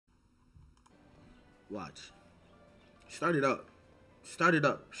Watch. Start it up. Start it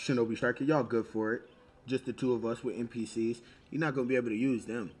up, Shinobi Striker. Y'all good for it. Just the two of us with NPCs. You're not going to be able to use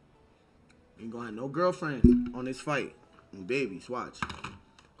them. You ain't going to have no girlfriend on this fight. And babies, watch.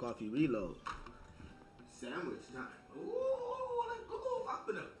 Coffee reload. Sandwich time. Ooh, let's go. I'm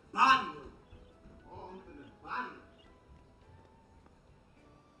finna body him. Oh, I'm finna body him.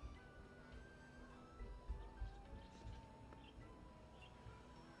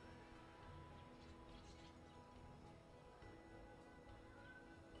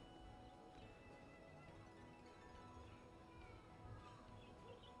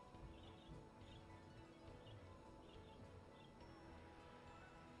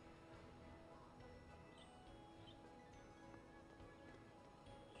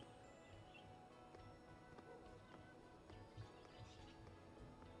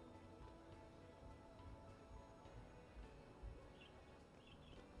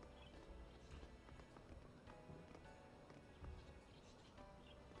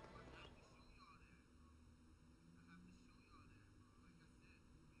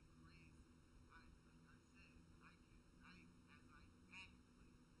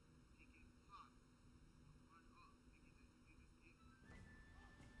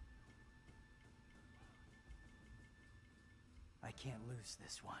 I can't lose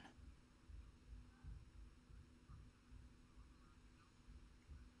this one.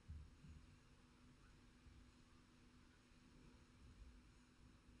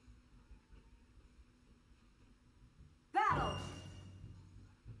 Battle!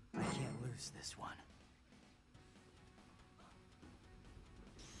 I can't lose this one.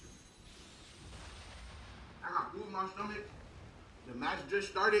 I got food in my stomach. The match just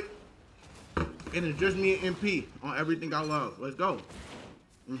started. And it's just me and MP on everything I love. Let's go.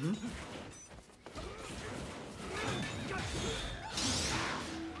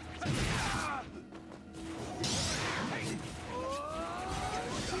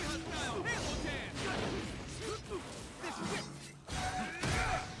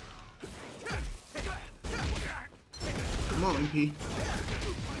 Come on, MP.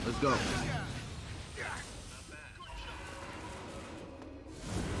 Let's go.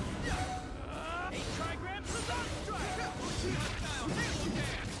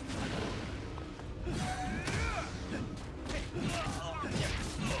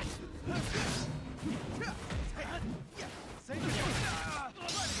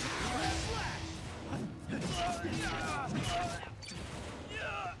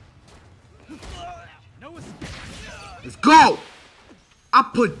 Let's go! I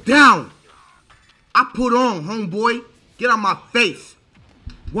put down. I put on, homeboy. Get out my face.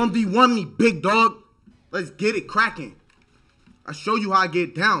 1v1 me, big dog. Let's get it cracking. I show you how I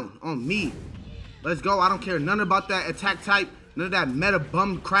get down on me. Let's go. I don't care none about that attack type. None of that meta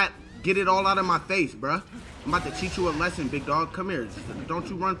bum crap. Get it all out of my face, bruh. I'm about to teach you a lesson, big dog. Come here. Don't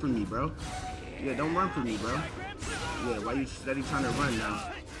you run from me, bro. Yeah, don't run from me, bro. Yeah, why you steady trying to run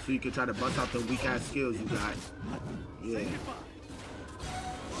now? So you can try to bust out the weak ass skills you got. Yeah.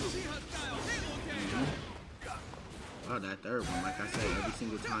 Oh, that third one, like I said, every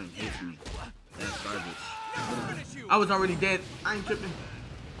single time hits me. That's garbage. I was already dead. I ain't tripping.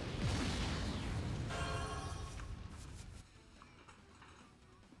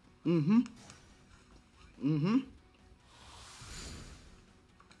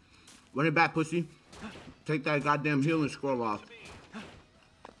 Run it back, pussy. Take that goddamn healing scroll off.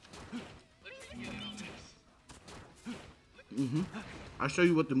 I'll show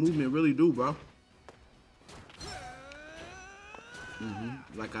you what the movement really do, bro.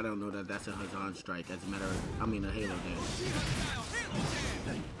 Like I don't know that that's a Hazan strike. As a matter of, I mean a Halo dance.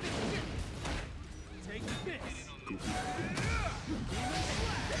 Goofy.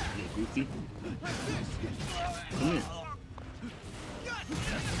 Yeah, Goofy. Come here.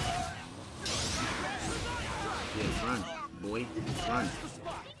 Yeah, run, boy. Run.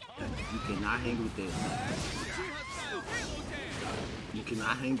 You cannot hang with this. You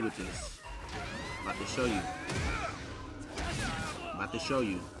cannot hang with this. I'm about to show you. I'm about to show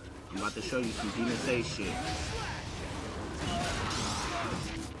you. I'm about to show you some Demon Sage shit.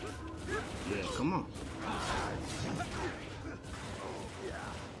 Yeah, come on.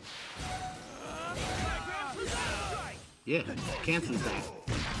 Yeah, cancels that.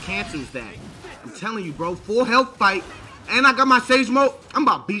 Cancels that. I'm telling you, bro. Full health fight. And I got my Sage mode. I'm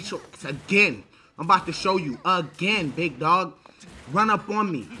about to beat you again. I'm about to show you again, big dog. Run up on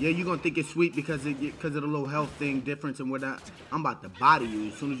me. Yeah, you're going to think it's sweet because of the little health thing difference and whatnot. I'm about to body you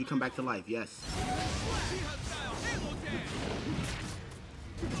as soon as you come back to life. Yes.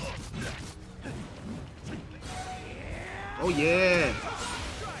 Oh, yeah.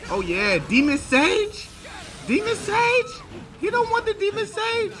 Oh yeah, Demon Sage? Demon Sage? He don't want the Demon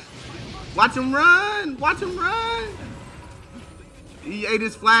Sage. Watch him run. Watch him run. He ate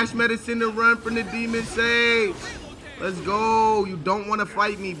his flash medicine to run from the Demon Sage. Let's go. You don't want to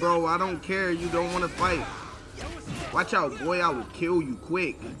fight me, bro. I don't care. You don't want to fight. Watch out, boy. I will kill you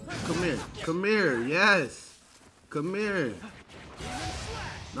quick. Come here. Come here. Yes. Come here.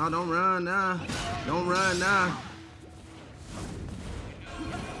 No, don't run now. Don't run now.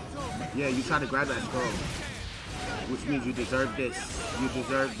 Yeah, you try to grab that scroll. Which means you deserve this. You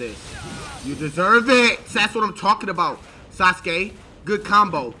deserve this. You deserve it. That's what I'm talking about. Sasuke, good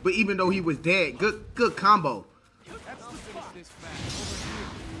combo. But even though he was dead, good combo.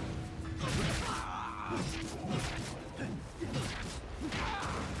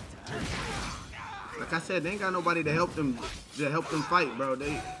 Like I said, they ain't got nobody to help them fight, bro.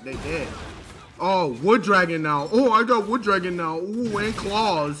 They dead. Oh, Wood Dragon now. Oh, I got Wood Dragon now. Ooh, and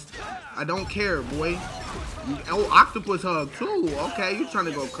claws. I don't care, boy. Oh, Octopus Hug too. Okay, you trying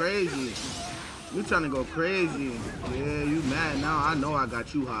to go crazy. You trying to go crazy. Yeah, you mad now. I know I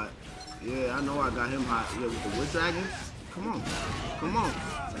got you hot. Yeah, I know I got him hot. Yeah, with the Wood Dragon. Come on. Come on.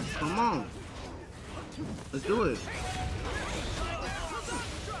 Come on. Let's do it.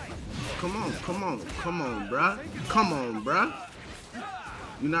 Come on, come on, come on, bruh. Come on, bruh.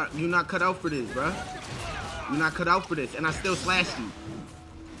 You're not cut out for this, bruh. You're not cut out for this, and I still slashed you.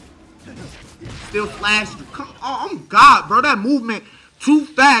 Still slashed you. Come on, oh God, bro. That movement too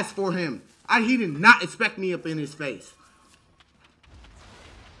fast for him. He did not expect me up in his face.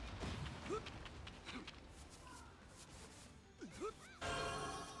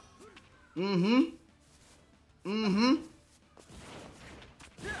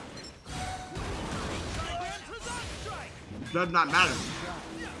 Does not matter.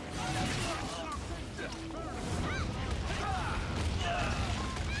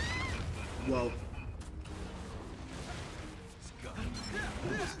 Well.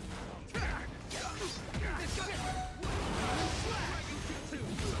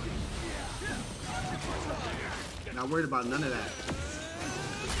 Not worried about none of that.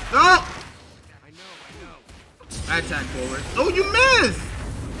 No! Attack forward. Oh, you missed!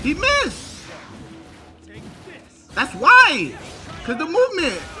 He missed! That's why! Cause the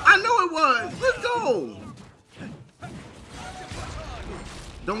movement! I know it was! Let's go!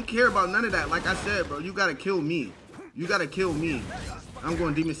 Don't care about none of that. Like I said, bro, you gotta kill me. You gotta kill me. I'm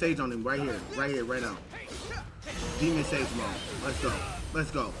going Demon Sage on him right here. Right here, right now. Demon Sage mode. Let's go.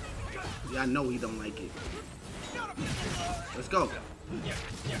 Let's go. Yeah, I know he don't like it. Let's go.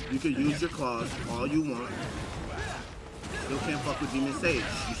 You can use your claws all you want. Still can't fuck with Demon Sage.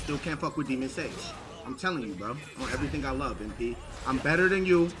 You still can't fuck with Demon Sage. I'm telling you, bro. On everything I love, MP. I'm better than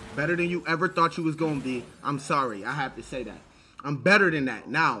you. Better than you ever thought you was going to be. I'm sorry. I have to say that. I'm better than that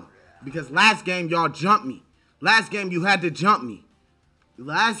now. Because last game, y'all jumped me. Last game, you had to jump me.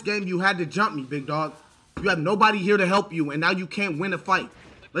 Last game, you had to jump me, big dog. You have nobody here to help you, and now you can't win a fight.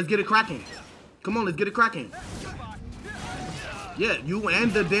 Let's get it cracking. Come on, let's get it cracking. Yeah, you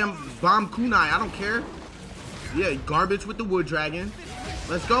and the damn bomb kunai. I don't care. Yeah, garbage with the Wood Dragon.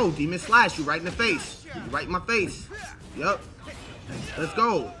 Let's go. Demon Slash, you right in the face. You right in my face. Yep. Let's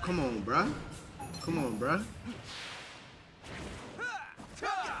go. Come on, bruh. Come on, bruh.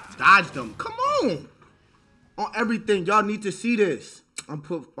 Dodged them. Come on. On everything. Y'all need to see this.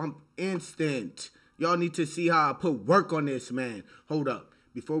 I'm instant. Y'all need to see how I put work on this, man. Hold up.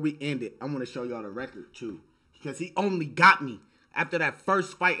 Before we end it, I want to show y'all the record, too. Because he only got me after that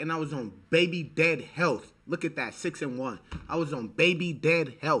first fight, and I was on baby dead health. Look at that, 6-1. I was on baby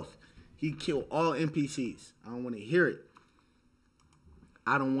dead health. He killed all NPCs. I don't want to hear it.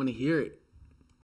 I don't want to hear it.